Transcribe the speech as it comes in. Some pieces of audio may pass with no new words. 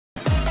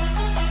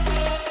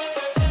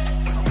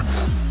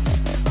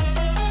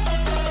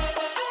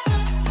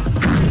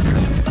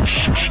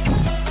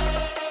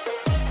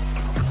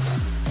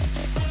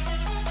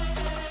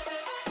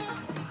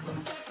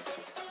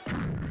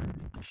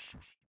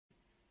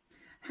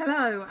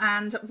Hello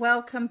and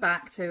welcome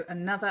back to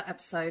another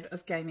episode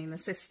of Gaming the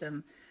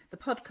System, the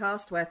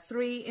podcast where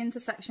three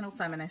intersectional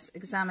feminists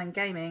examine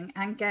gaming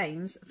and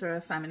games through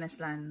a feminist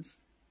lens.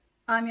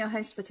 I'm your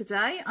host for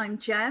today, I'm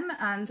Jem,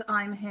 and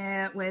I'm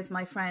here with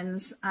my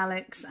friends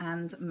Alex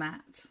and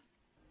Matt.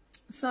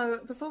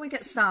 So before we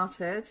get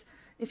started,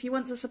 if you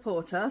want to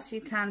support us,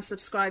 you can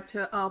subscribe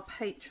to our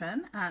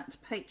Patreon at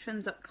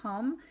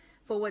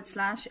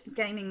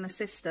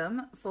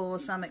patreon.com/gamingthesystem for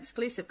some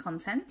exclusive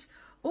content,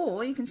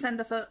 or you can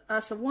send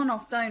us a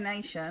one-off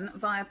donation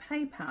via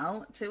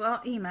PayPal to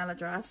our email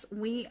address,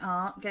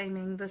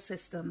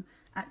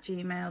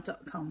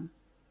 wearegamingthesystem@gmail.com.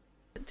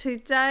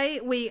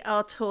 Today we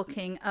are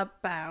talking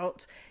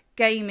about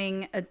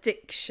gaming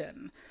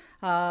addiction,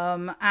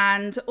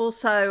 and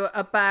also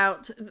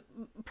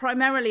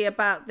primarily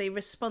about the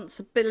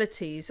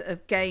responsibilities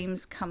of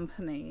games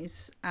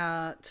companies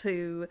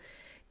to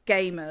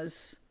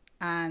gamers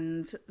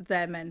and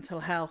their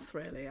mental health,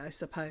 really, I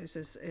suppose,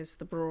 is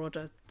the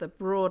broader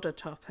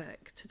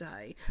topic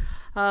today.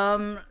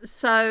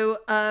 So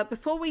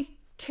before we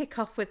kick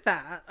off with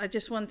that, I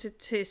just wanted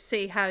to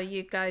see how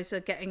you guys are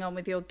getting on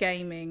with your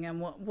gaming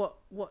and what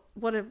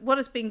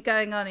has been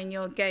going on in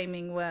your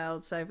gaming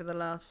worlds over the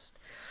last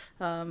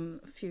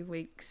few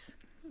weeks.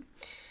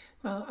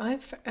 Well,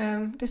 I've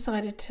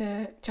decided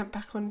to jump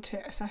back onto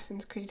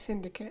Assassin's Creed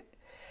Syndicate,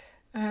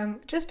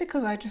 just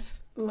because I just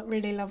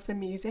really love the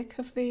music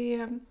of the,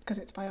 because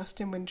it's by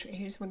Austin Wintory,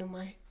 who's one of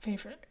my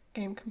favourite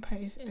game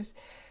composers,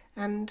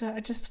 and I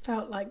just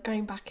felt like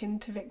going back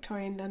into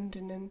Victorian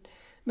London and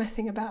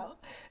messing about.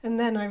 And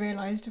then I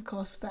realised, of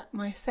course, that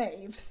my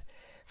saves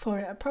for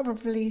it are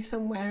probably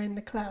somewhere in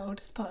the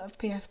cloud as part of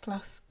PS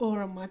Plus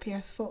or on my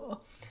PS4,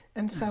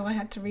 and so I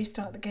had to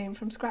restart the game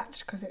from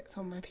scratch because it's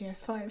on my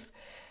PS5.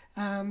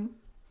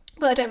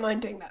 But I don't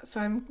mind doing that,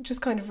 so I'm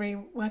just kind of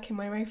reworking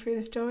my way through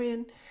the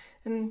story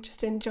and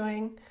just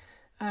enjoying.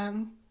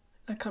 I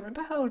can't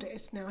remember how old it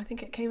is now. I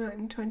think it came out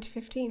in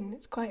 2015.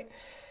 It's quite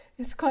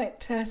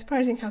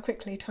surprising how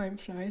quickly time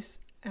flies.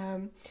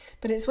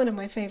 But it's one of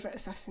my favourite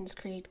Assassin's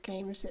Creed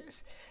games.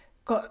 It's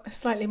got a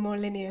slightly more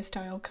linear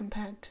style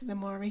compared to the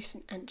more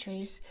recent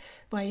entries,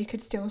 where you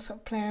could still sort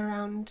of play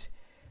around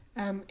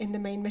in the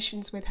main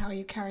missions with how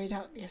you carried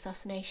out the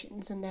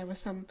assassinations, and there were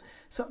some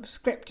sort of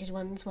scripted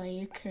ones where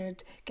you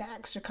could get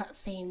extra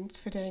cutscenes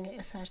for doing it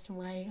a certain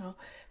way or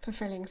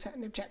fulfilling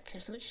certain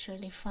objectives, which is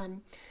really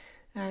fun.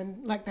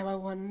 And like there were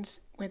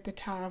ones with the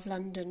Tower of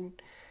London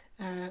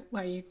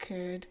where you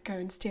could go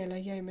and steal a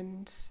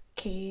yeoman's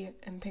key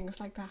and things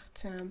like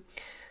that. And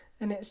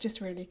it's just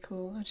really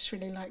cool. I just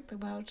really like the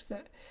world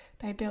that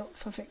they built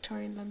for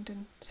Victorian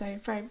London.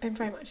 So been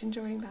very much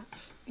enjoying that.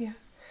 Yeah.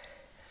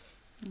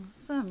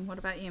 Awesome. What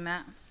about you,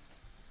 Matt?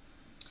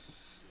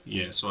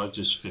 Yeah, so I've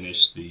just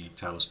finished the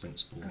Talos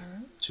Principle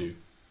 2,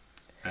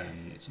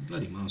 and it's a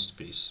bloody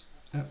masterpiece.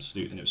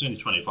 Absolutely. And it was only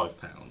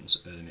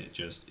 £25, and it's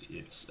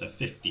a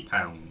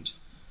 £50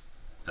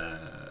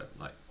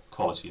 like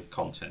quality of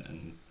content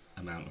and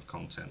amount of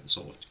content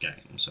sort of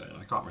game. So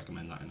I can't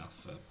recommend that enough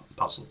for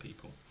puzzle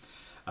people.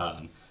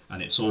 And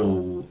it's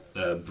all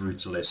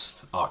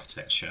brutalist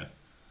architecture,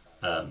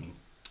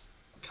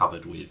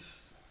 covered with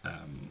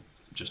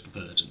just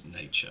verdant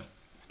nature,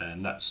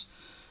 and that's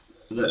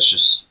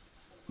just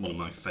one of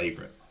my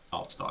favourite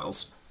art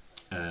styles.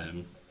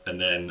 And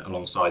then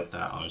alongside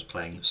that, I was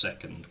playing the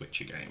second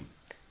Witcher game,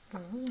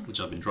 which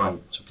I've been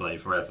trying to play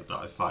forever, but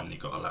I finally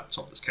got a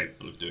laptop that's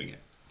capable of doing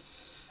it.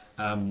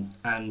 And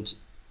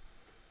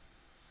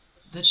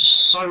they're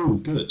just so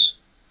good.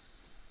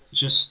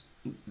 Just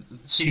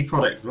CD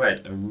Projekt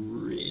Red are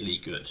really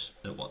good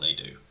at what they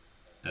do,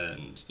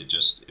 and it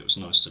was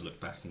nice to look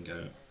back and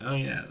go, oh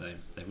yeah,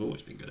 they've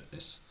always been good at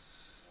this.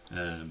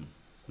 And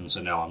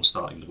so now I'm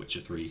starting The Witcher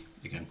 3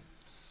 again.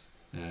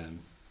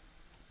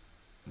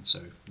 And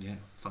so, yeah,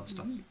 fun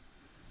stuff.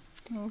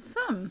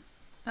 Awesome.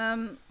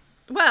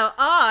 Well,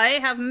 I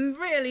have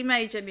really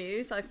major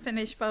news. I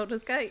finished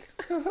Baldur's Gate.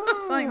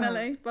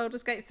 Finally,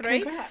 Baldur's Gate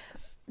 3. Congrats.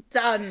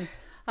 Done.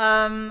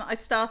 I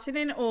started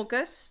in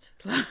August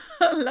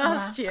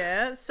last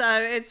year,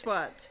 so it's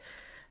what,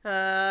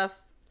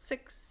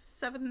 6,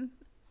 7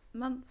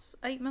 months,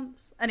 8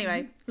 months?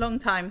 Anyway, long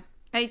time,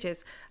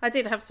 ages. I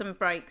did have some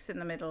breaks in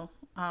the middle,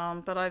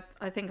 but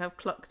I think I've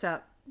clocked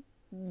up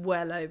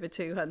well over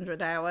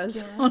 200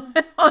 hours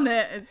on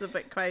it. It's a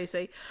bit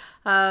crazy.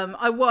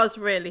 I was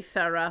really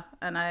thorough,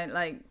 and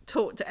I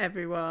talked to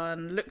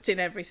everyone, looked in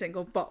every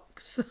single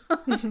box.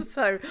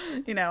 So,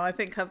 I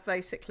think I've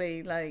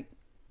basically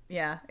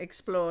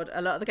explored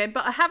a lot of the game,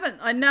 but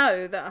I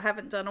know that I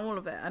haven't done all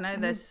of it. I know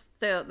there's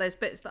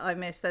bits that I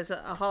missed. There's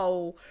a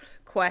whole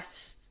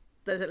quest.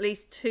 There's at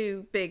least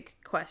 2 big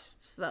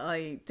quests that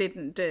I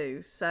didn't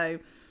do. So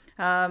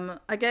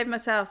I gave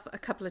myself a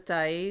couple of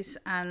days,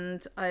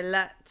 and I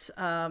let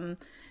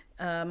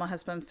my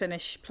husband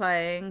finished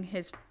playing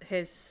his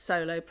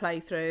solo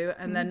playthrough,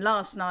 and then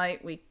last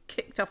night we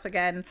kicked off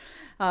again,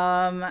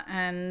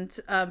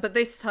 but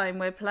this time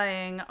we're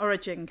playing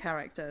origin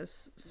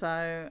characters.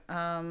 So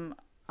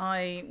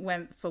I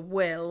went for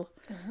Will,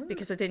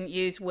 because I didn't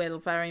use will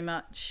very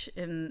much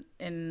in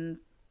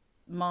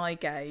my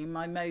game.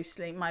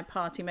 My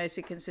party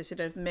mostly consisted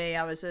of me.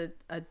 I was a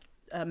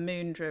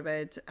moon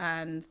druid,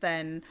 and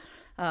then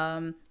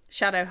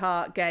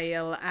Shadowheart,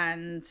 Gale,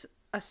 and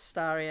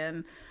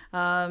Astarion,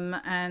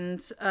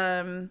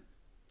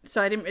 so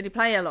I didn't really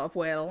play a lot of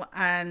Will,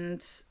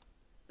 and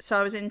so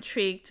I was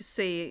intrigued to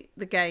see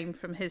the game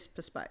from his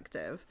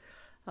perspective,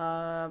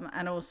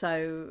 and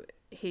also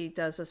he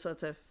does the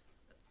sort of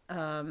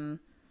warlocky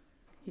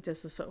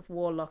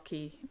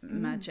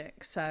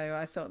magic, so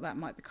I thought that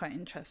might be quite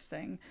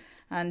interesting.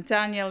 And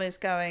Daniel is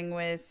going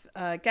with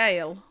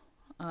Gale,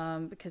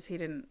 because he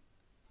didn't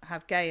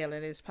have Gale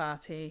in his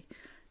party,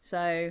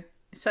 so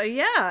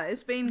yeah,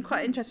 it's been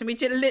quite interesting. We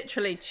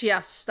literally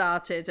just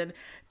started and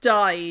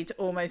died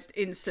almost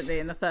instantly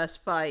in the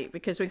first fight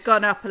because we'd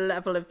gone up a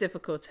level of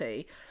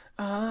difficulty.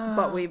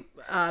 But we've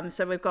gone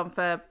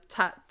for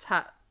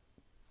tactician.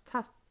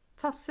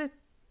 Is it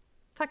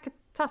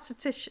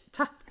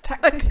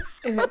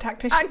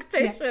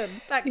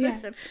tactician?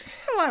 Tactician. Yeah.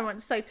 Oh, I want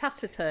to say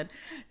taciturn.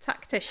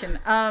 Tactician.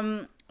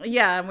 And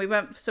we've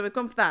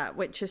gone for that,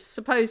 which is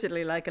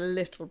supposedly like a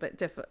little bit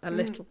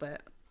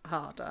bit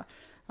harder.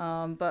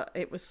 But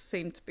it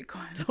seemed to be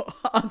quite a lot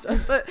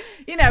harder. But,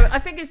 I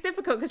think it's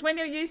difficult because when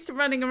you're used to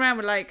running around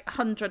with like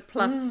 100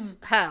 plus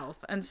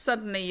health and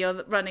suddenly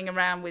you're running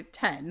around with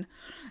 10,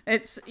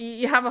 it's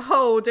a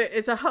whole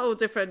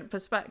different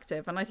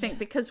perspective. And I think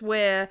because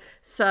we're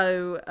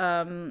so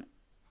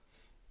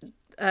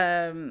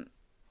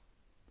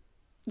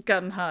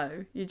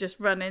gun-ho, you just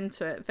run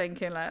into it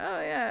thinking like,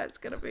 oh yeah, it's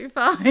going to be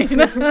fine.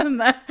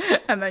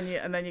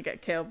 and then you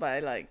get killed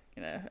by like,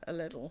 a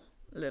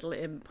little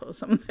imp or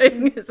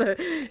something. So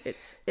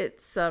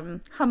it's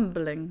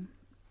humbling.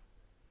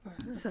 Wow.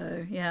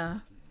 So yeah,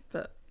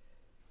 but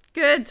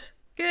good.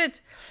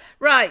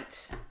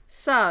 Right,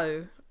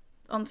 so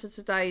on to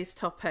today's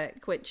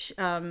topic, which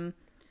I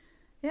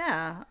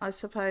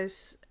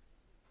suppose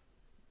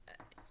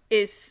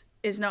is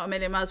not a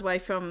million miles away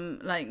from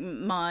like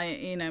my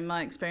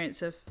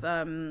experience of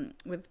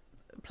with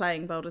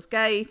playing Baldur's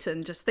Gate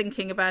and just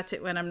thinking about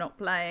it when I'm not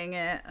playing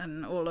it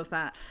and all of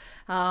that.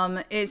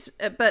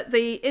 But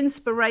the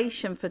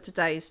inspiration for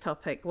today's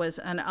topic was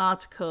an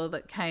article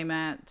that came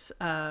out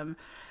on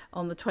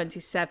the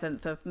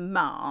 27th of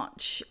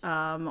March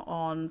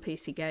on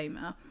PC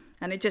Gamer,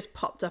 and it just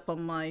popped up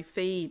on my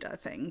feed, I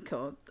think,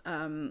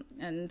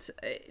 and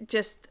it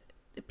just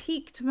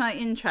piqued my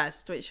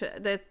interest, which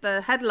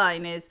the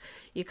headline is,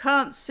 "You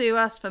can't sue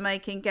us for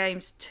making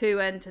games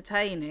too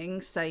entertaining,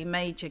 say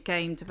major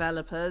game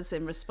developers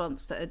in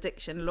response to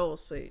addiction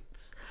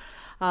lawsuits."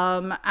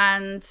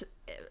 And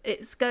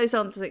it goes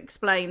on to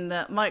explain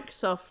that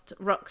Microsoft,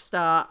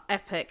 Rockstar,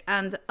 Epic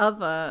and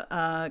other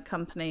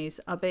companies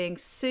are being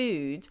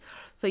sued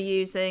for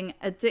using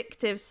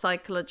addictive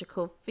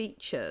psychological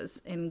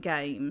features in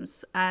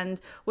games.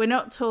 And we're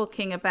not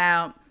talking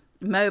about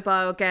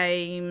mobile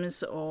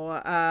games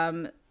or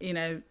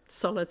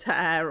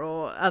solitaire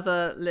or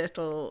other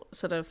little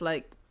sort of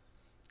like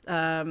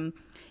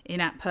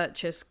in-app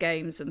purchase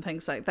games and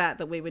things like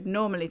that we would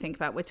normally think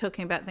about. We're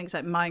talking about things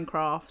like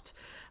Minecraft,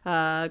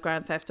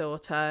 Grand Theft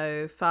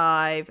Auto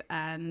 5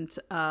 and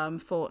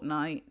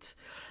Fortnite.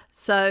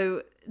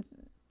 So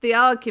the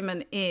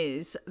argument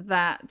is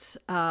that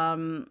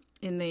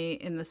in the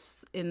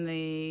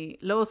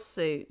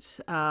lawsuit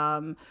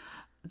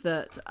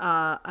that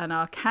an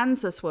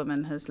Arkansas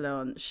woman has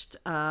launched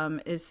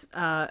is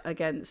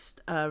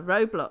against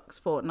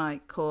Roblox,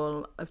 Fortnite,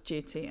 Call of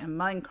Duty and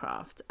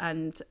Minecraft.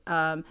 And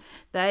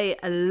they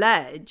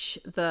allege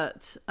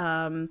that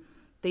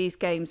these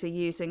games are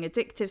using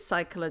addictive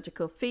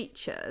psychological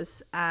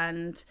features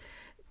and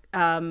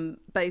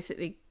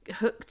basically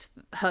hooked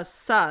her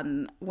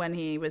son when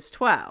he was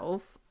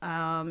 12.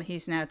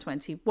 He's now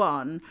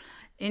 21.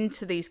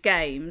 Into these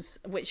games,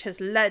 which has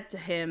led to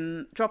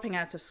him dropping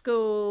out of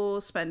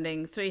school,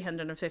 spending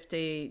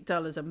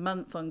 $350 a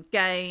month on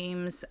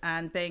games,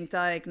 and being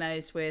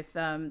diagnosed with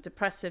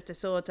depressive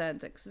disorder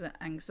and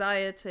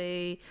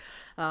anxiety,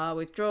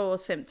 withdrawal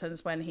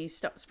symptoms when he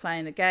stops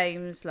playing the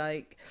games,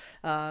 like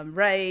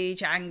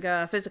rage,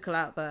 anger, physical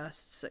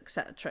outbursts,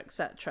 etc.,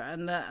 etc.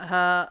 And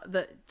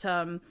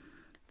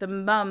the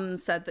mum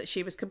said that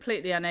she was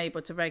completely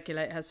unable to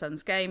regulate her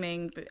son's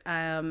gaming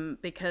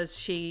because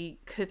she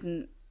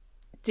couldn't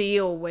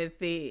deal with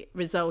the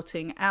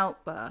resulting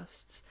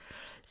outbursts.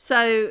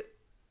 So,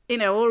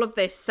 all of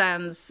this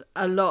sounds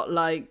a lot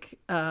like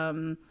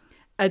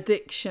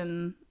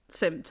addiction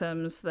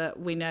symptoms that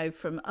we know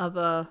from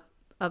other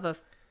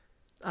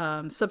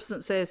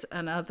substances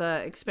and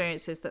other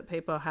experiences that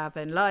people have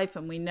in life.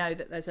 And we know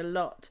that there's a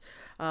lot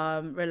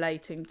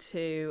relating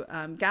to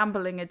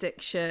gambling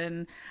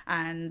addiction,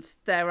 and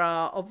there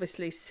are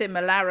obviously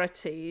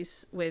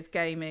similarities with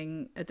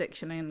gaming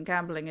addiction and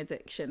gambling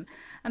addiction.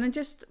 And I'm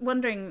just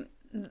wondering,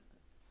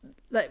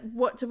 like,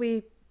 what do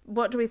we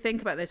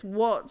think about this?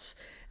 What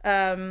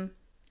do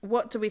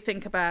we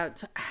think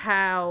about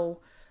how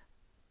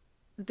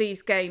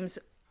these games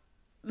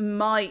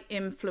might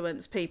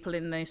influence people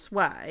in this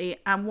way,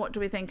 and what do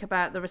we think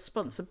about the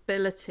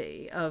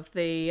responsibility of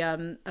the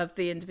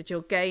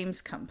individual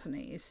games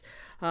companies,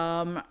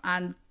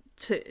 and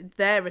to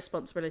their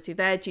responsibility,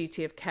 their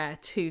duty of care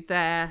to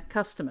their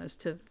customers,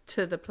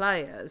 to the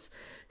players.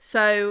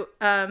 So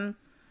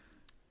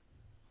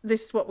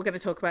this is what we're going to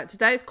talk about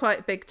today. It's quite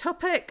a big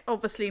topic.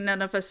 Obviously,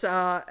 none of us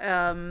are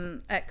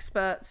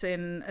experts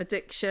in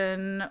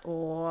addiction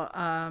or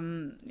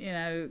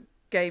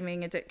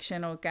gaming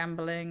addiction or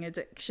gambling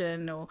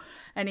addiction or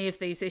any of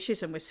these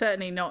issues, and we're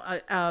certainly not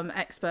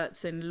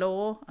experts in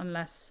law,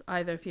 unless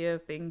either of you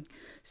have been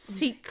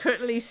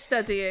secretly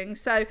studying.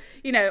 So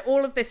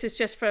all of this is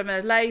just from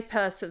a lay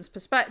person's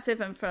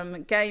perspective and from a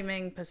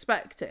gaming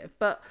perspective,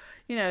 but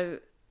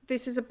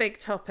this is a big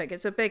topic,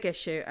 it's a big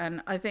issue,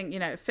 and I think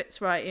it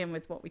fits right in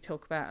with what we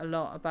talk about a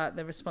lot, about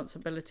the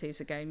responsibilities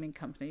of gaming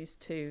companies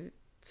to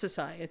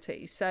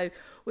society. So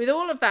with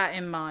all of that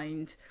in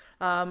mind,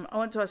 I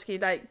want to ask you,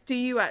 do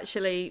you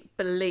actually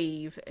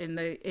believe in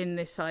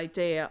this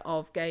idea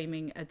of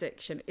gaming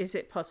addiction? Is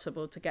it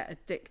possible to get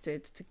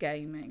addicted to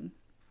gaming?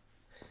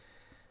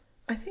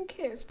 I think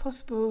it's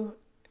possible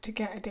to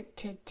get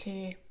addicted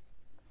to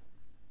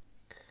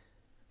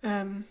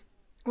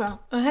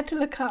well, I had to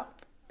look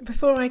up,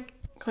 before I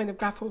kind of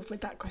grappled with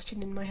that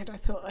question in my head, I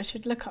thought I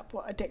should look up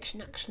what addiction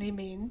actually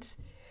means,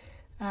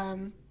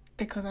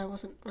 because I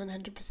wasn't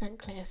 100%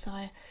 clear. So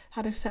I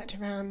had a search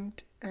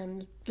around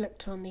and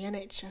looked on the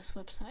NHS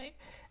website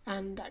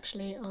and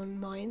actually on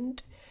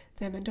Mind,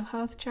 their mental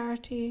health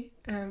charity,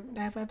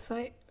 their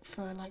website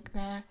for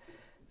their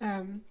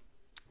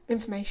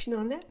information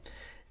on it.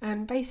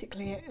 And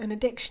basically an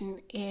addiction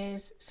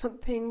is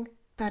something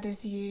that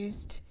is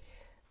used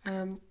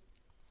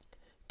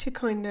to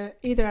kind of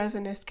either as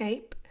an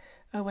escape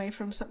away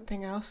from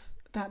something else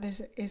that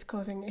is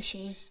causing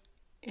issues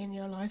in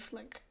your life,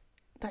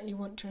 that you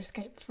want to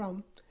escape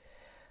from,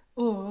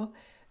 or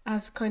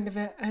as kind of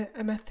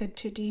a method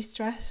to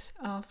de-stress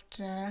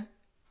after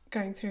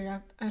going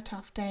through a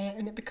tough day,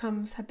 and it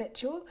becomes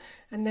habitual.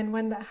 And then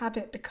when that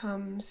habit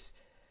becomes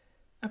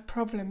a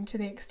problem to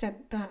the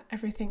extent that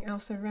everything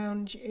else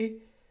around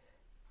you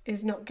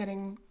is not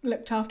getting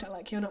looked after,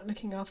 you're not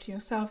looking after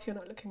yourself, you're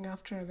not looking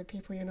after other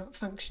people, you're not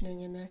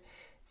functioning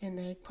in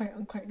a quote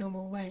unquote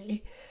normal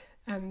way,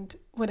 and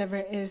whatever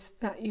it is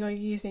that you're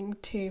using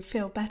to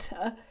feel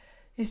better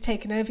is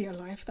taken over your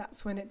life,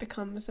 that's when it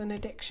becomes an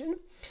addiction.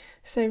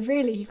 So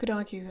really you could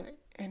argue that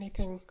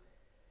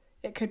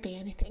it could be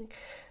anything,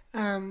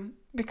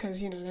 because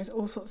there's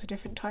all sorts of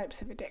different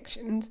types of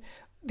addictions.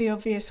 The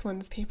obvious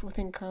ones people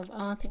think of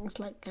are things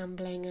like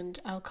gambling and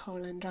alcohol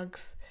and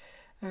drugs,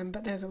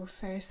 but there's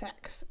also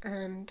sex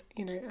and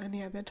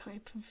any other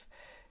type of,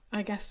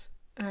 I guess,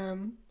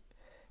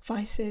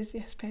 vices,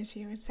 I suppose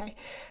you would say.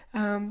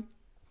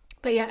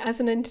 But yeah, as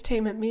an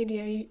entertainment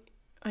media,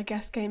 I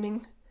guess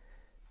gaming,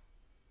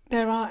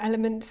 there are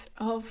elements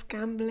of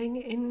gambling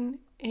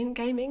in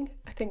gaming.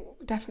 I think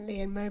definitely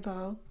in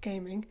mobile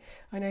gaming.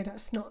 I know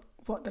that's not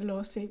what the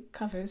lawsuit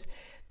covers,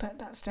 but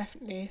that's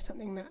definitely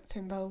something that's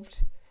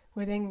involved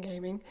within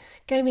gaming.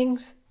 Gaming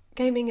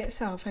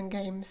itself and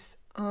games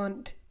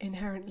aren't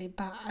inherently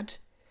bad.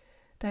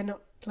 They're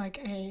not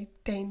a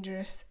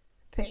dangerous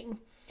thing.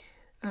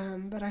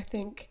 But I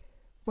think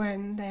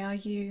when they are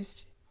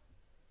used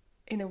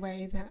in a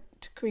way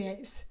that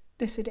creates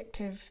this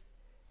addictive,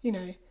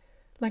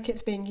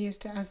 it's being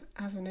used as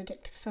an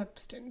addictive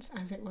substance,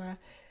 as it were,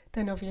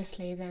 then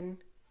obviously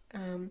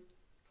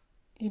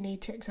you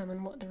need to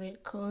examine what the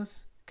root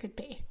cause could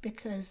be,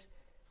 because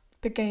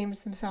the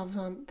games themselves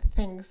aren't the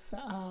things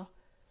that are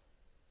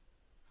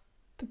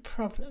the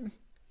problem.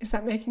 Is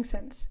that making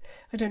sense?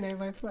 I don't know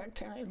if I've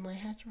worked it out in my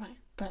head right,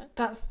 but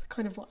that's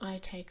kind of what I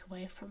take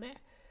away from it.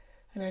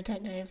 And I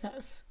don't know if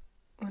that's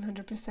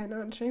 100%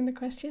 answering the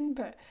question,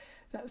 but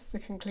that's the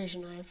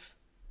conclusion I've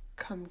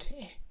come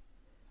to.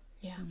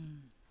 Yeah.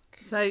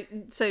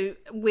 So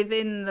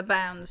within the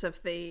bounds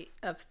of the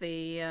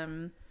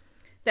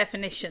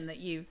definition that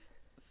you've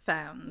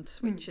found,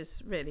 which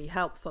is really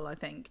helpful, I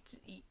think,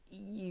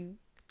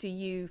 do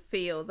you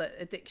feel that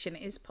addiction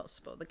is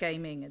possible? The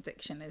gaming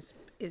addiction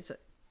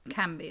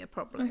can be a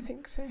problem. I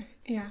think so.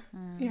 Yeah.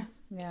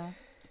 Yeah.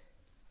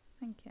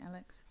 Thank you,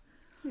 Alex.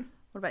 What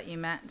about you,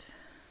 Matt?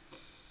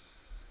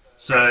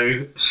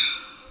 So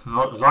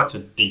I'd like to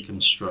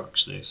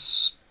deconstruct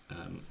this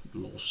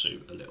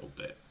lawsuit a little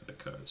bit,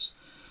 because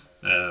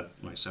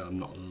like I say, I'm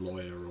not a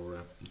lawyer or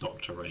a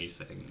doctor or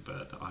anything,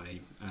 but I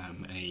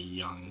am a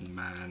young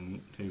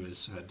man who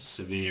has had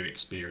severe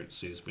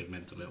experiences with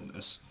mental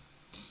illness,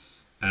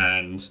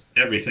 and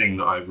everything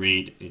that I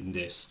read in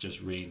this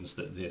just reads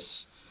that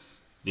this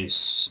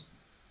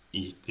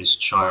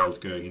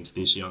child going into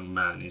this young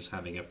man is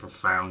having a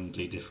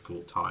profoundly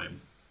difficult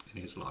time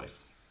in his life.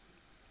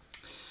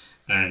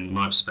 And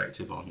my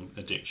perspective on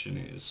addiction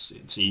is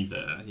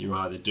you're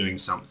either doing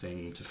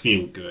something to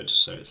feel good,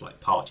 so it's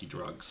like party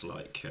drugs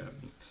like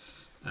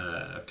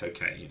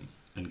cocaine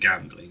and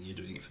gambling. You're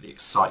doing it for the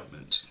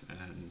excitement,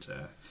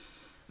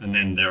 and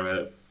then there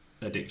are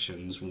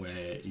addictions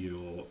where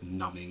you're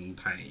numbing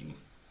pain,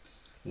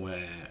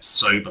 where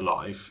sober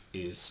life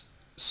is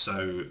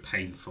so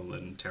painful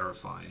and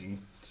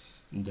terrifying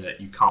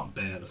that you can't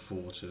bear the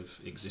thought of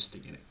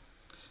existing in it.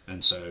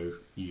 And so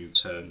you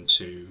turn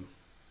to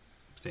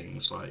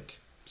things like,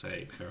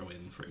 say,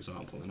 heroin, for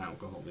example, and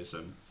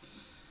alcoholism.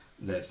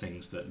 They're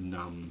things that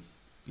numb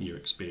your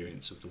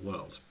experience of the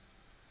world.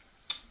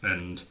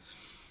 And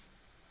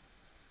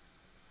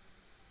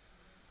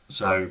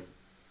so,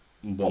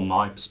 well,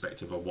 my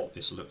perspective of what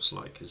this looks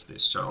like is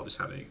this child is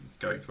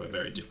going through a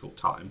very difficult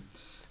time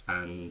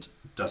and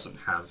doesn't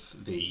have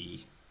the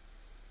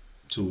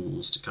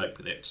tools to cope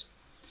with it.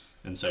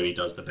 And so he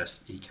does the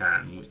best he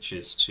can, which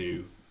is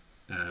to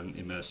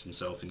immerse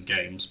himself in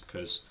games,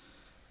 because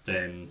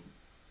then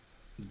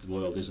the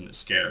world isn't as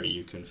scary.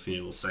 You can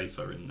feel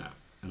safer in that.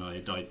 And I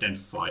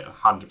identify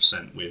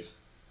 100% with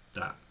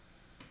that,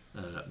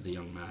 the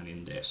young man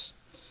in this.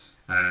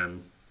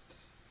 And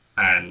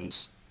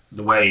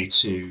the way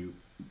to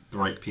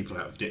break people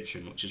out of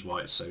addiction, which is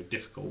why it's so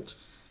difficult,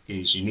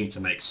 is you need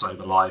to make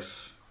sober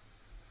life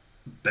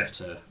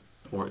better,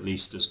 or at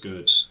least as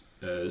good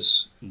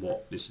as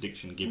what this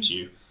addiction gives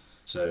you.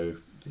 So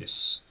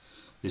this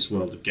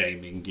world of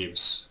gaming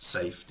gives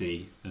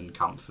safety and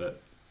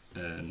comfort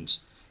and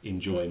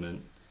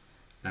enjoyment,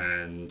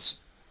 and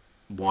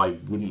why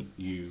wouldn't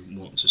you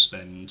want to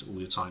spend all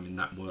your time in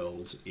that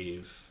world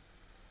if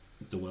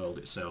the world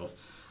itself...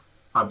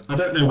 I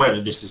don't know whether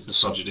this is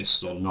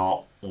misogynist or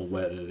not, or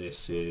whether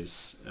this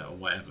is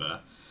whatever.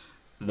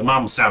 The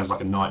mum sounds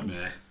like a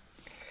nightmare.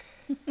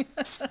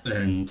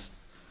 And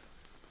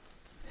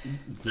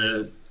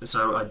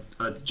so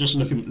I just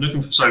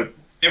looking. So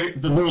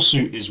the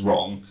lawsuit is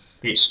wrong.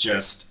 It's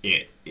just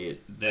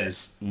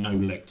there's no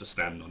leg to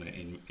stand on it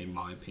in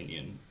my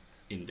opinion.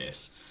 In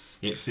this,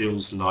 it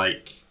feels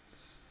like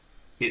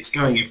it's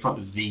going in front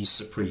of the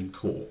Supreme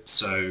Court.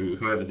 So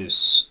whoever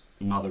this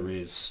mother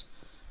is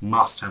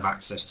must have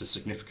access to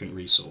significant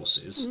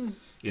resources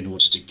in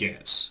order to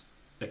get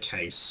a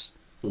case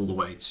all the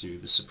way to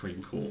the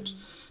Supreme Court.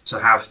 To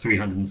have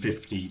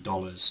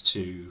 $350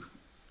 to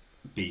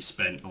be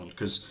spent on,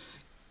 because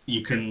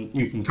you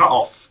can cut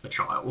off a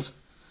child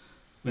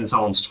when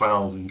someone's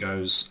 12 and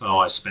goes, oh,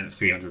 I spent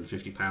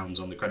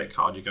 £350 on the credit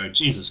card. You go,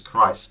 Jesus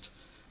Christ,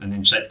 and then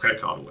you take the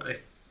credit card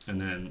away,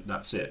 and then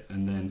that's it.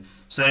 And then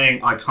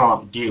saying I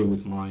can't deal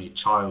with my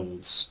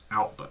child's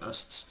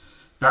outbursts,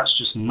 that's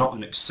just not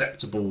an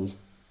acceptable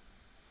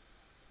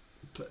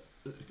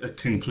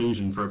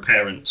conclusion for a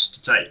parent to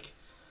take.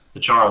 The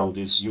child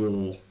is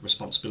your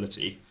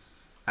responsibility,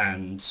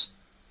 and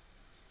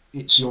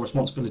it's your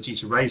responsibility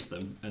to raise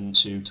them and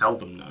to tell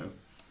them no.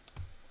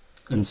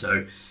 And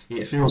so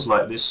it feels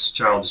like this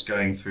child is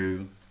going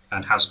through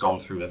and has gone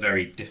through a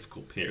very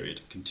difficult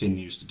period,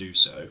 continues to do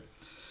so.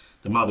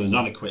 The mother is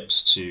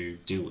unequipped to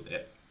deal with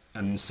it,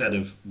 and instead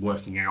of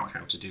working out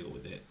how to deal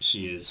with it,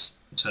 she is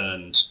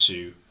turned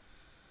to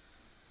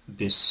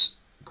this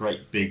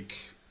great big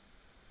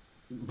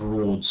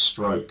broad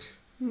stroke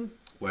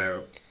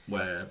where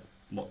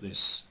what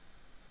this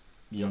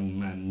young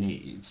man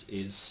needs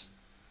is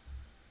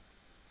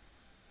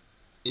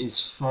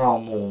far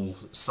more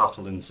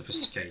subtle and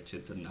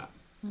sophisticated than that.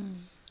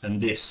 And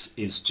this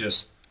is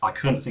just, I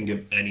couldn't think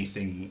of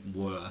anything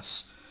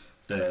worse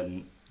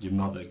than your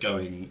mother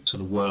going to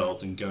the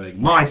world and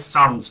going, my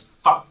son's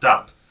fucked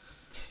up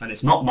and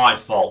it's not my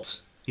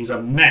fault, he's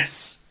a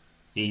mess,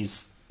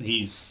 he's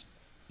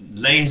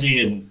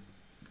lazy and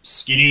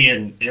skinny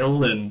and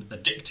ill and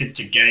addicted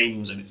to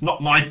games, and it's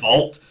not my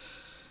fault.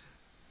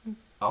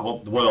 I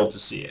want the world to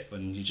see it,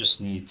 and you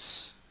just need...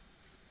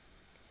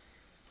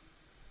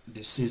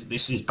 This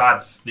is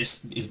bad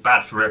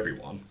for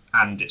everyone,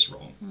 and it's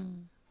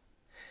wrong.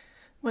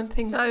 One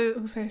thing that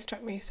also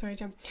struck me, sorry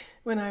Jem,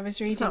 when I was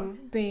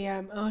reading the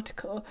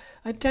article,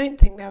 I don't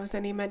think there was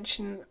any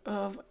mention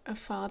of a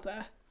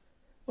father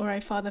or a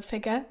father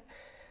figure,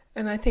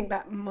 and I think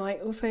that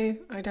might also,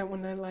 I don't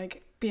want to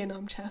be an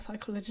armchair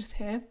psychologist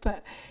here,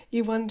 but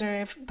you wonder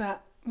if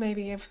that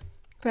maybe if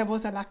there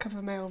was a lack of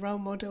a male role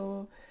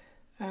model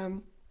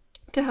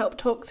to help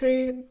talk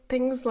through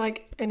things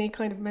like any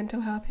kind of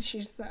mental health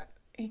issues that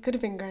he could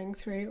have been going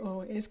through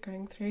or is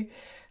going through,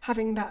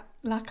 having that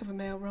lack of a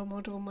male role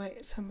model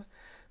might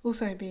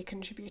also be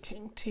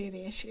contributing to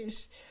the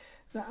issues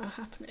that are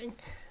happening.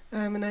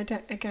 And I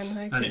don't, again,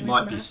 I agree with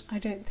Matt. I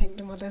don't think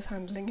the mother's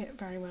handling it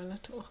very well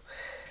at all.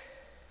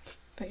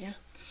 But yeah.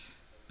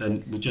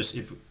 And we just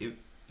if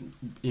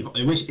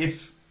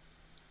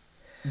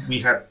we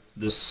had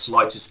the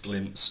slightest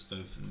glimpse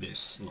of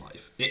this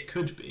life, it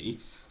could be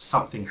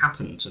something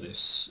happened to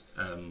this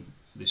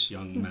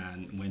young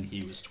man when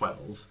he was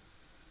 12.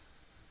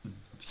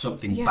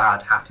 Something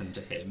bad happened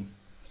to him,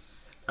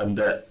 and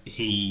that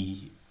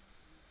he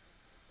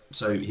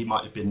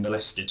might have been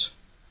molested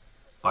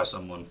by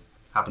someone.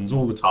 Happens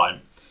all the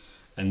time.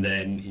 And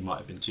then he might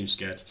have been too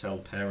scared to tell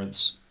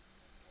parents,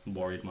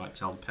 worried might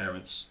tell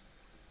parents.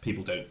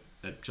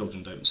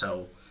 Children don't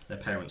tell their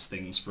parents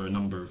things for a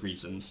number of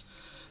reasons.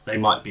 They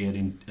might be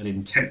an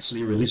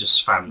intensely religious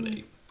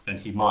family, and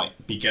he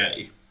might be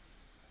gay,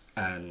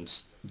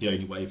 and the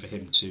only way for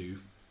him to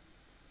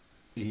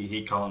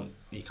he can't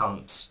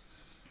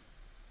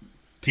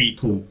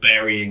people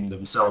burying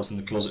themselves in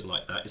the closet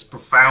like that is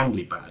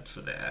profoundly bad for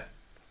their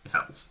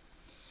health,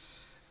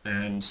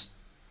 and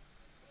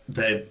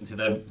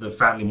the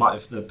family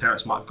the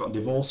parents might have gotten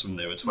divorced when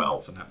they were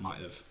 12, and that might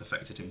have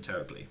affected him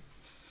terribly.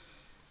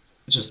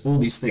 Just all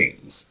these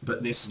things,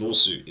 but this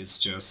lawsuit is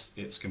just,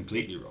 it's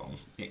completely wrong.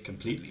 It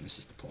completely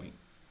misses the point,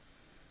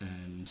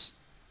 and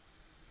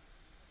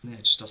yeah,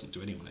 it just doesn't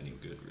do anyone any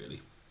good,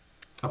 really,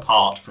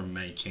 apart from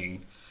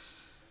making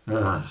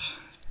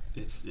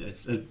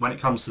it's when it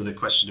comes to the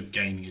question of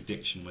gaming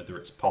addiction, whether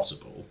it's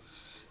possible,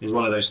 is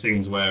one of those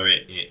things where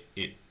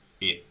it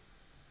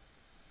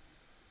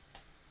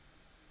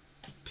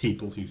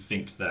people who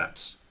think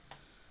that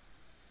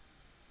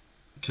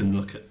can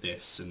look at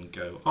this and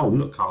go, oh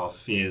look, our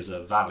fears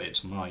are valid,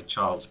 my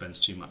child spends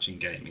too much in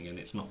gaming, and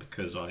it's not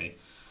because I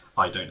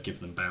don't give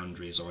them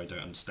boundaries or I don't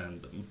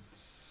understand them.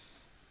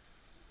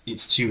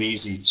 It's too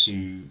easy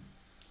to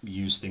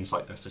use things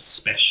like this,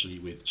 especially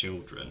with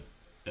children,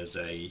 as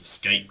a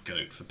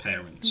scapegoat for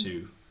parents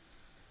who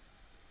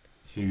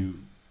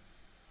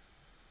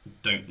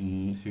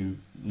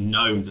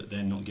know that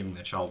they're not giving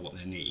their child what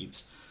they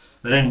needs.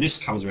 But then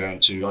this comes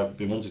around to, I've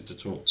been wanting to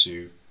talk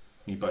to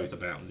you both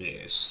about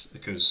this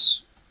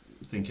because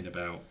thinking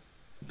about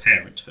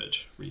parenthood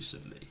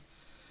recently,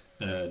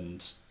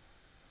 and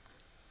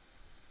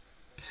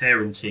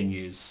parenting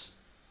is,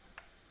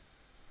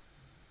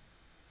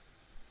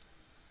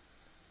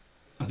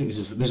 I think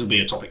this will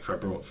be a topic for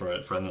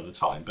another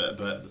time, but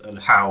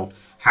how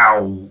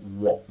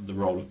what the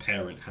role of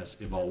parent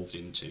has evolved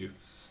into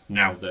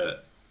now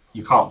that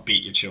you can't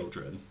beat your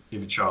children.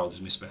 If a child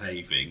is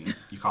misbehaving,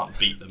 you can't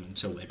beat them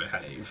until they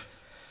behave.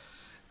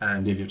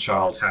 And if your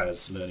child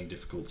has learning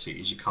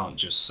difficulties, you can't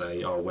just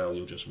say, oh well,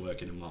 you'll just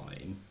work in a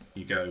mine.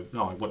 You go,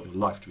 no, I want your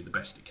life to be the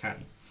best it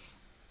can.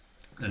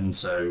 And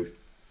so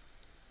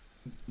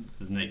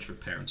the nature of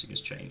parenting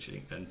is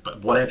changing.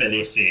 But whatever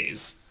this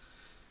is,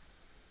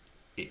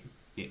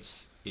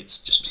 it's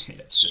just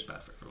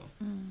bad for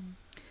everyone.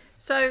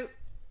 So,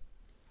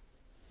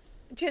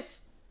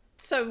 just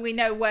so we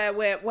know where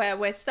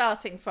we're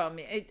starting from,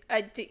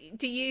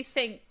 do you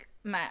think,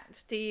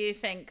 Matt? Do you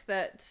think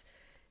that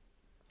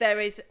there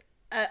is?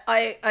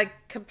 I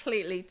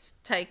completely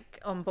take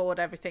on board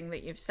everything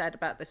that you've said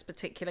about this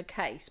particular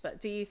case, but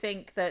do you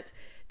think that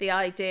the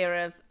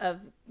idea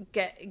of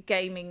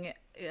gaming,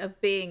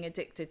 of being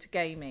addicted to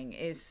gaming,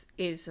 is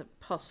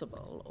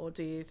possible, or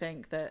do you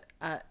think that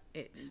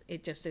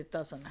it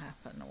doesn't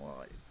happen,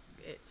 or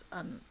it's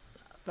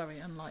very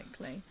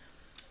unlikely?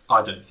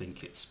 I don't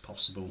think it's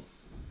possible.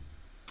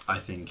 I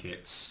think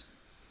it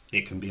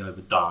can be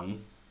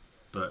overdone,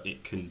 but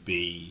it can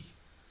be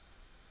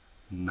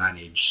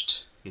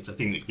managed. It's a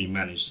thing that can be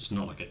managed. It's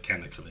not like a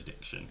chemical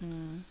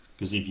addiction.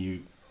 Because if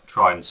you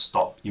try and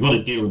stop, you want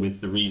to deal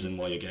with the reason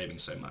why you're gaming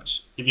so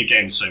much. If you're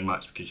gaming so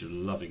much because you're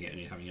loving it and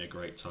you're having a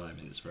great time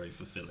and it's very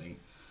fulfilling,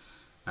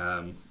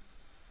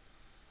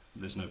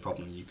 there's no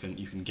problem. You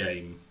can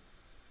game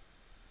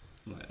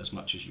like as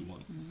much as you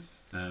want.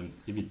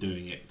 If you're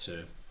doing it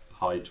to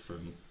hide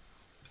from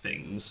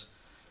things,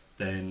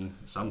 then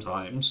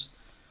sometimes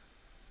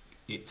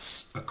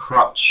it's a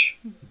crutch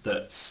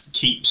that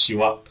keeps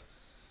you up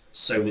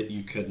so that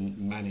you can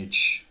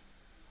manage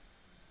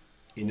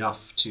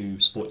enough to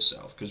support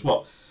yourself. Because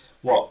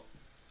what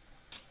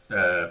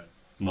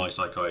my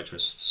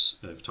psychiatrists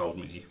have told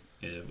me,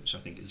 which I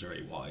think is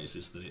very wise,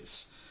 is that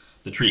it's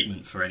the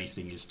treatment for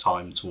anything is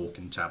time, talk,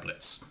 and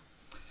tablets.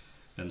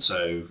 And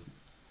so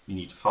you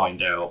need to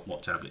find out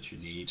what tablets you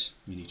need.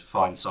 You need to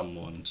find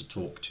someone to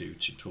talk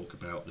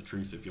about the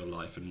truth of your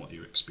life and what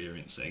you're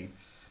experiencing.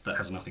 That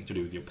has nothing to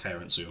do with your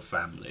parents or your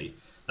family.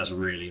 That's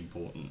really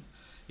important.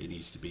 It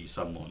needs to be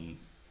someone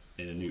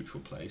in a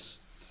neutral place.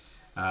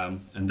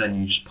 And then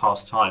you just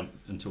pass time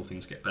until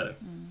things get better.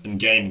 And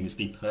gaming is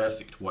the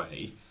perfect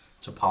way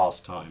to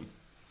pass time.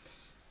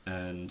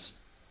 And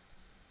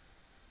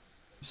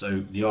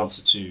so the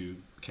answer to,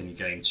 can you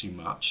game too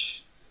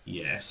much?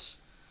 Yes.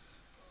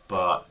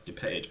 But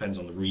it depends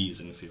on the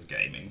reason for your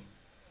gaming.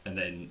 And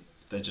then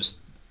it's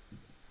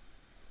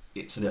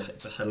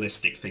a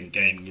holistic thing.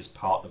 Gaming is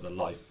part of a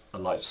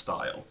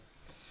lifestyle.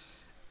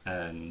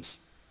 And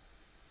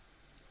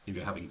if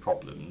you're having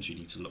problems, you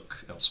need to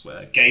look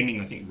elsewhere.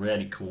 Gaming, I think,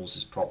 rarely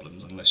causes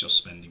problems unless you're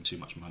spending too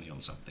much money on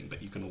something,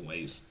 but you can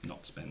always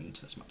not spend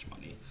as much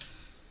money.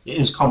 It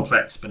is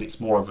complex, but it's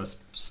more of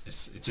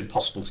it's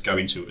impossible to go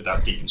into it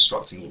without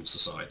deconstructing all of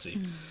society.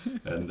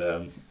 And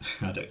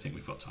I don't think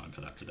we've got time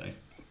for that today.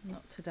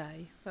 Not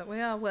today, but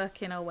we are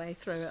working our way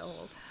through it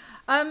all.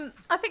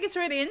 I think it's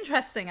really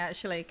interesting,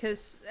 actually,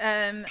 because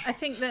I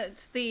think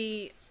that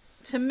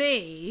to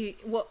me,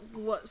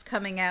 what's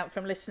coming out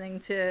from listening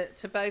to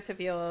both of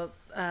your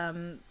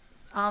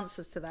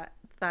answers to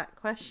that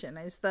question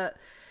is that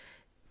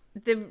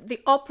the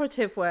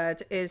operative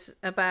word is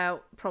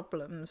about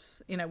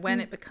problems. You know, when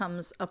it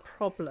becomes a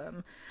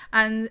problem,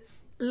 and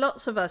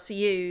lots of us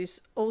use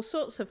all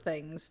sorts of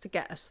things to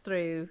get us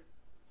through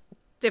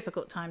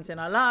difficult times in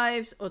our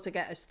lives, or to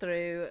get us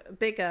through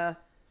bigger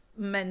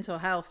mental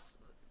health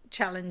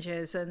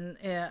challenges, and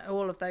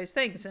all of those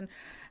things.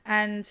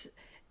 And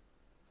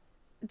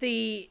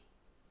there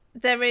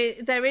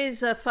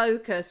is a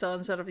focus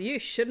on sort of, you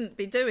shouldn't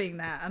be doing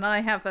that. And I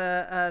have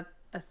a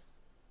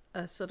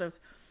sort of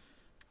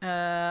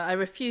I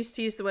refuse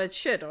to use the word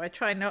should, or I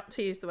try not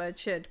to use the word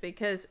should,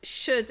 because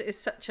should is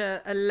such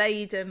a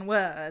laden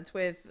word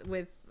with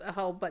a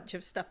whole bunch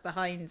of stuff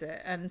behind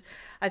it. And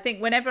I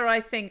think whenever I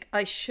think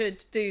I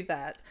should do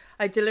that,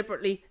 I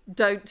deliberately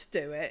don't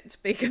do it,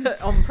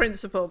 because on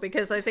principle,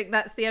 because I think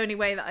that's the only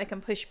way that I can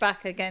push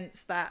back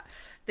against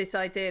this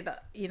idea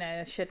that, you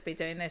know, I should be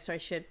doing this, or I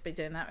should be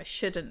doing that, or I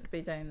shouldn't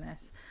be doing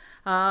this.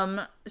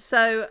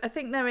 So I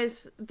think there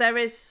is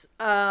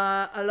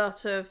a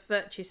lot of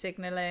virtue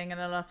signalling and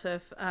a lot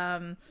of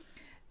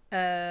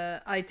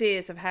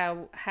ideas of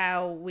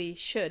how we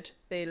should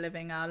be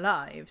living our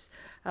lives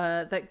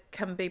that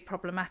can be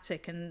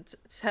problematic, and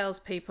tells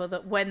people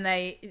that when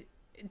they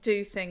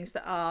do things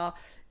that are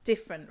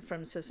different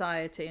from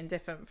society and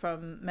different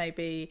from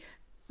maybe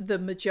the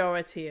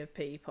majority of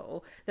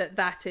people,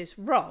 that is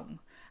wrong.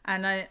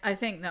 And I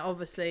think that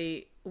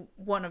obviously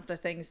one of the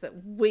things that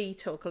we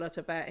talk a lot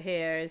about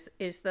here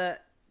is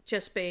that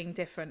just being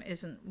different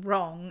isn't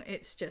wrong,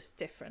 it's just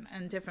different,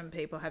 and different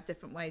people have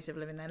different ways of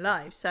living their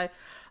lives. So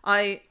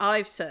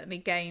I've certainly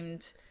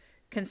gained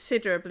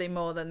considerably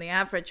more than the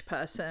average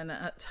person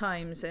at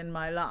times in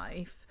my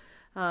life,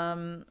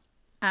 and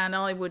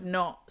I would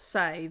not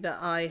say that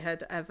I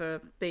had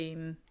ever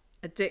been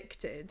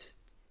addicted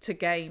to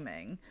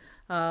gaming,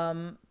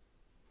 but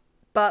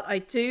I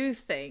do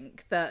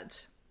think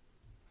that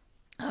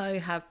I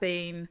have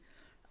been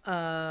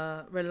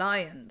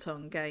reliant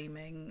on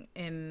gaming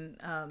in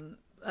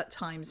at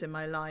times in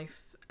my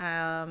life,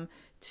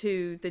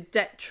 to the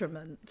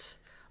detriment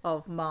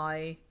of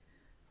myself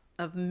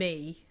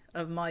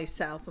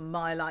and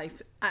my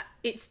life.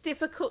 It's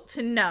difficult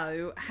to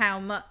know how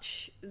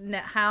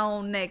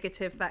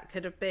negative that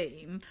could have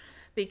been,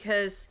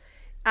 because,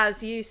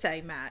 as you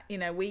say, Matt, you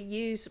know, we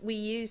use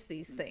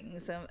these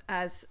things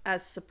as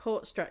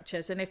support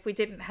structures, and if we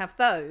didn't have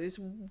those,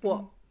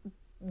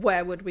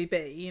 where would we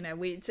be? You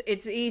know,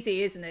 it's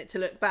easy, isn't it, to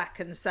look back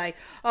and say,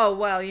 oh,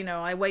 well, you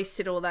know, I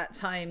wasted all that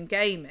time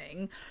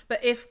gaming.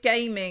 But if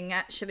gaming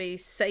actually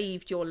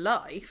saved your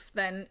life,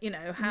 then, you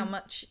know, how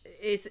much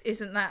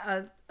isn't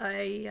that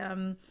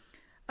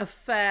a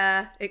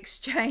fair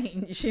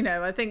exchange? You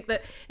know, I think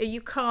that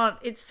you can't,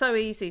 it's so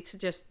easy to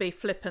just be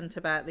flippant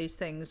about these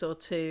things, or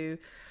to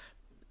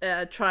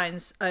try and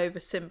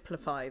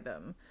oversimplify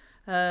them.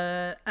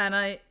 And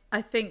I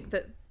think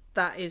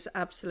that is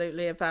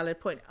absolutely a valid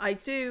point. I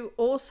do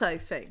also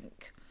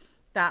think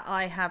that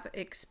I have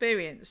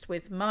experienced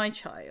with my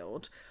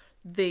child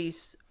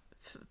these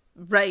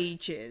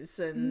rages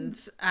and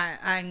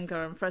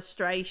anger and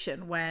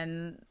frustration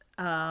when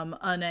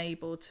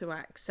unable to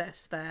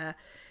access their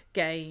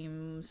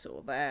games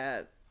or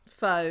their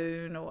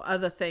phone or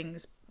other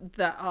things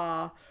that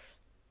are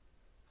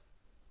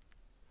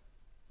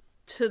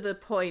to the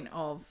point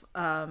of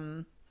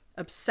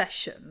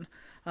obsession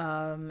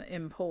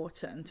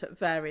important at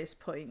various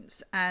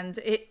points. And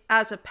it,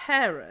 as a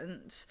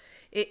parent,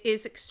 it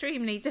is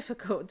extremely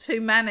difficult to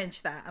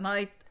manage that. And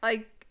I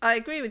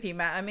agree with you,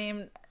 Matt. I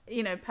mean,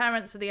 you know,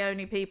 parents are the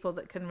only people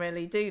that can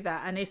really do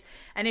that. And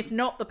if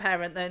not the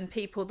parent, then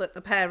people that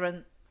the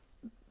parent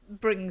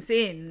brings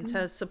in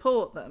to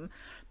support them.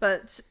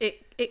 But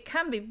it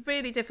can be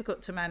really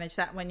difficult to manage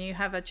that when you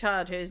have a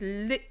child who is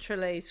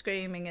literally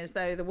screaming as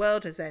though the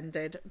world has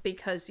ended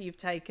because you've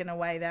taken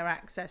away their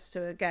access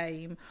to a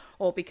game,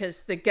 or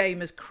because the game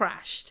has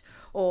crashed,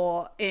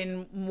 or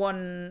in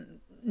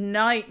one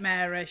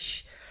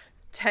nightmarish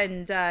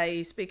 10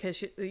 days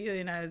because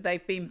you know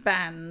they've been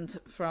banned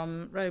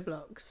from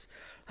Roblox.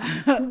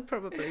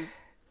 Probably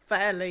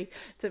fairly,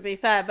 to be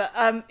fair, but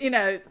you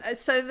know,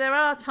 so there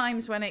are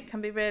times when it can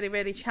be really,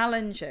 really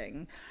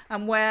challenging,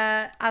 and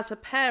where as a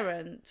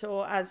parent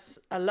or as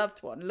a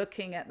loved one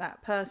looking at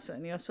that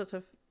person, you're sort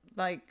of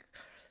like,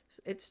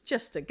 it's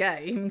just a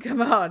game,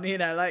 come on, you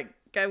know, like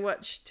go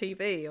watch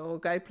TV or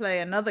go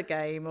play another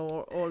game,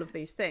 or all of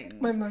these things.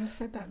 My mum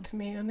said that to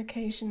me on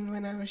occasion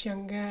when I was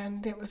younger,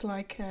 and it was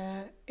like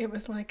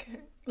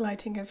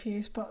lighting a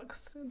fuse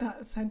box,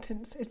 that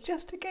sentence, it's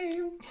just a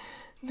game.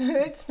 No,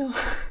 it's not.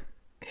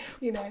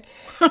 You know,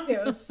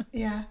 it was,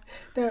 yeah,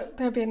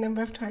 there'd be a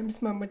number of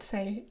times Mum would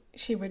say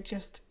she would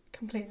just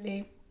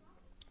completely,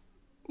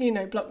 you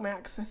know, block my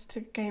access to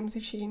games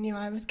if she knew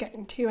I was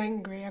getting too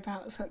angry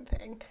about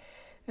something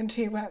and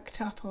too worked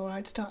up, or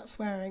I'd start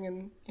swearing,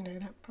 and, you know,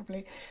 that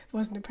probably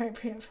wasn't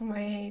appropriate for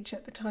my age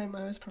at the time.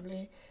 I was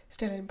probably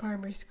still in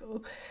primary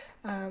school,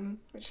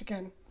 which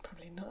again,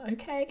 probably not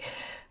okay.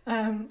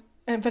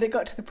 But it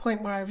got to the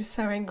point where I was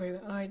so angry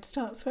that I'd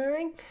start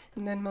swearing,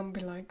 and then Mum would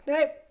be like,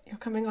 nope, you're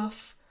coming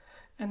off,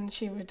 and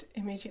she would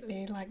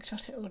immediately like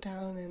shut it all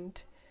down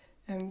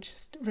and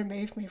just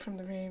remove me from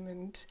the room,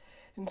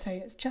 and say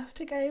it's just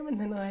a game, and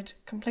then I'd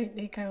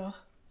completely go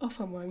off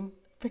on one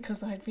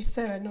because I'd be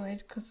so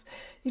annoyed because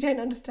you don't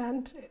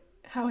understand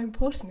how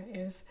important it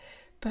is.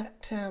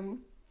 But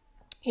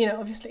you know,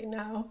 obviously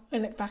now I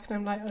look back and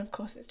I'm like, oh, of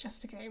course it's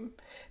just a game.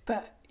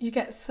 But you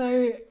get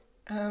so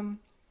I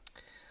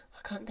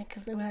can't think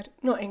of the word,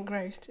 not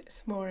engrossed,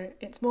 it's more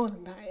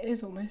than that. It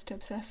is almost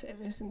obsessive,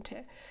 isn't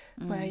it?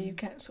 Where you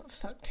get sort of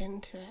sucked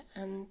into it,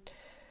 and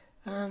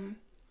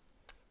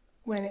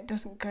when it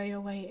doesn't go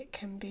your way, it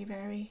can be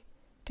very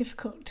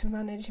difficult to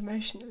manage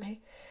emotionally.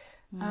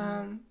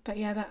 But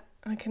yeah, that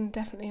I can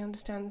definitely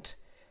understand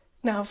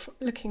now,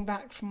 looking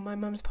back from my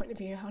mum's point of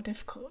view, how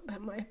difficult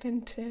that might have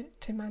been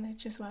to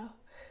manage as well.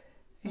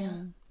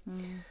 Yeah.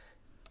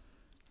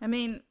 I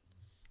mean,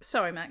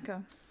 sorry, Matt,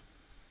 go.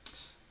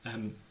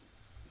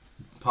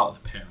 Part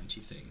of the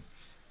parenting thing.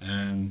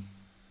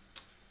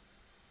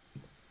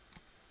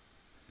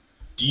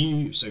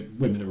 So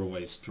women are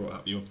always brought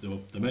up,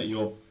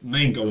 your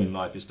main goal in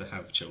life is to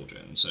have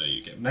children. So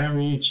you get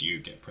married, you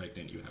get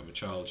pregnant, you have a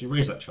child, you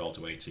raise that child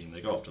to 18, they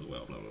go off to the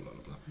world, blah, blah, blah,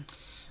 blah,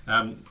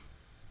 blah.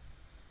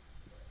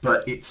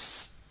 But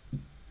it's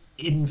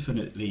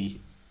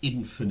infinitely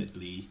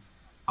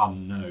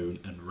unknown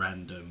and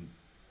random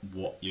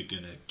what you're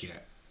going to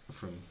get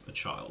from a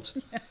child.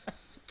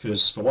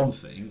 Because for one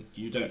thing,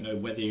 you don't know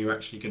whether you're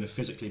actually going to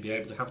physically be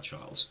able to have a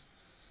child.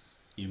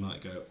 You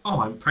might go, oh,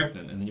 I'm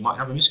pregnant, and then you might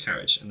have a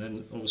miscarriage, and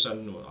then all of a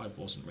sudden, I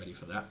wasn't ready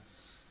for that.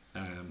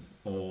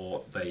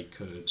 Or they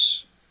could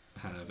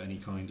have any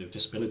kind of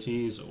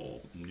disabilities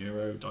or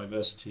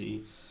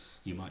neurodiversity.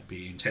 You might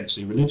be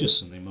intensely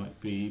religious, and they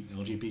might be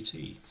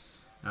LGBT.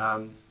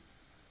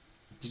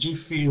 Did you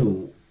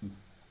feel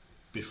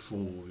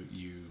before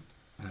you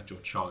had your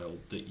child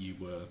that you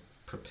were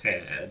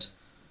prepared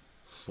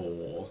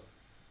for,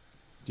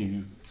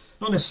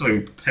 not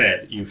necessarily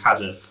prepared, that you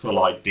had a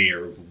full idea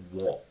of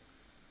what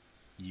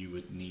you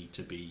would need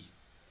to be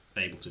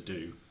able to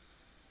do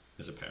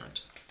as a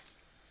parent?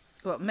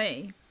 What,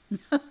 me?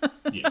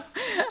 Yeah,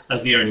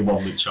 as the only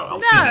one with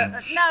child.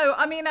 No.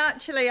 I mean,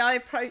 actually, I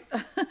approached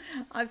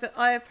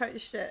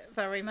it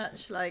very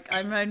much like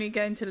I'm only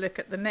going to look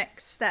at the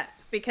next step,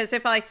 because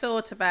if I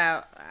thought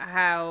about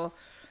how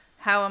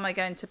am I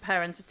going to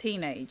parent a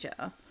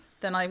teenager,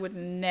 then I would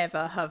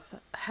never have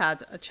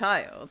had a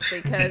child,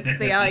 because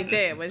the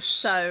idea was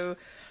so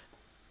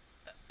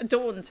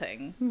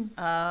daunting.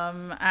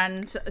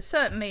 And I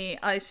certainly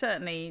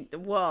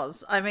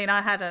was. I mean,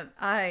 I had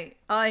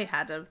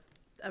a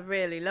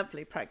really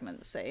lovely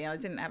pregnancy. I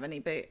didn't have any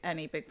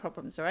big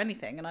problems or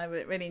anything, and I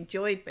really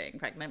enjoyed being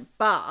pregnant,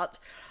 but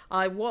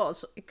I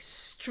was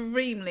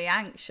extremely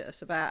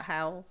anxious about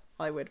how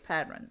I would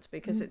parent,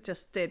 because it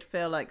just did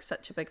feel like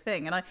such a big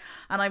thing. And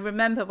I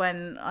remember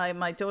when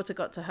my daughter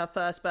got to her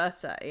first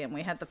birthday, and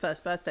we had the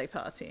first birthday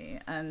party,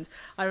 and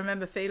I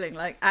remember feeling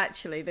like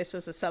actually this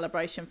was a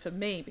celebration for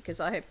me, because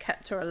I had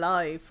kept her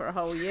alive for a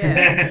whole year.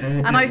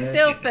 And I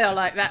still feel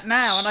like that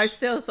now, and I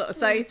still sort of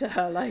say to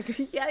her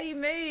like, yay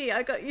me,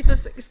 I got you to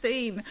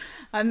 16.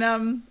 And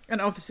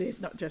obviously it's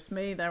not just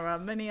me, there are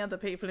many other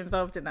people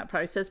involved in that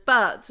process,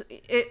 but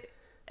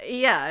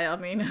I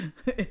mean,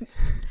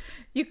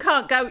 you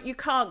can't go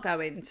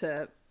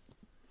into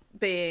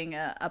being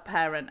a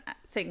parent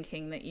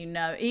thinking that you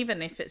know,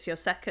 even if it's your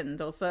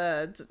second or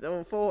third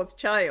or fourth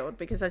child,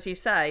 because as you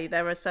say,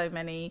 there are so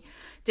many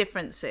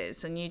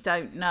differences, and you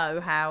don't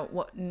know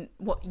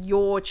what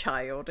your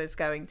child is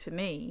going to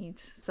need.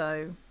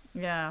 So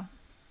yeah.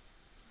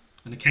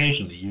 And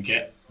occasionally you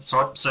get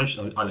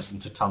social. I listen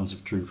to tons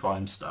of true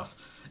crime stuff,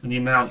 and the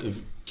amount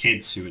of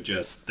kids who are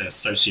just, they're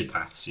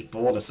sociopaths. You're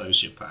born a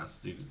sociopath.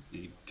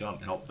 You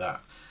can't help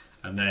that.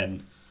 And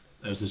then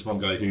there was this one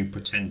guy who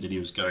pretended he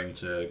was going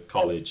to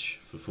college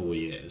for 4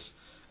 years,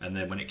 and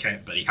then when it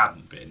came, but he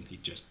hadn't been.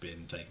 He'd just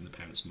been taking the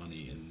parents'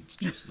 money and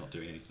just not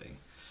doing anything.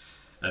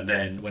 And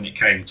then when it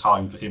came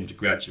time for him to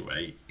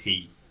graduate,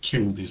 he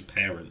killed his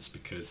parents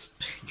because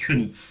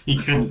he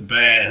couldn't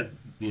bear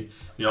the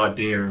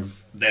idea of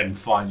them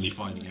finally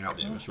finding out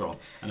that it was wrong.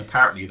 And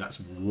apparently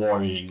that's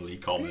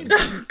worryingly common.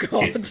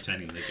 Kids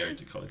pretending they go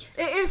to college.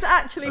 It is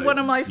actually one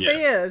of my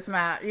fears,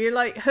 Matt. You're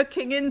like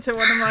hooking into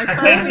one of my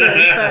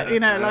failures that,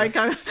 like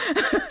I'm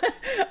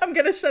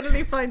going to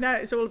suddenly find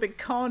out it's all a big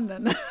con,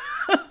 and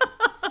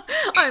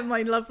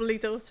my lovely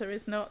daughter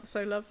is not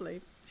so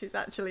lovely. She's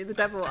actually the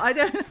devil. I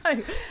don't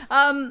know.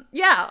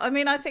 I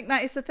mean, I think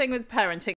that is the thing with parenting.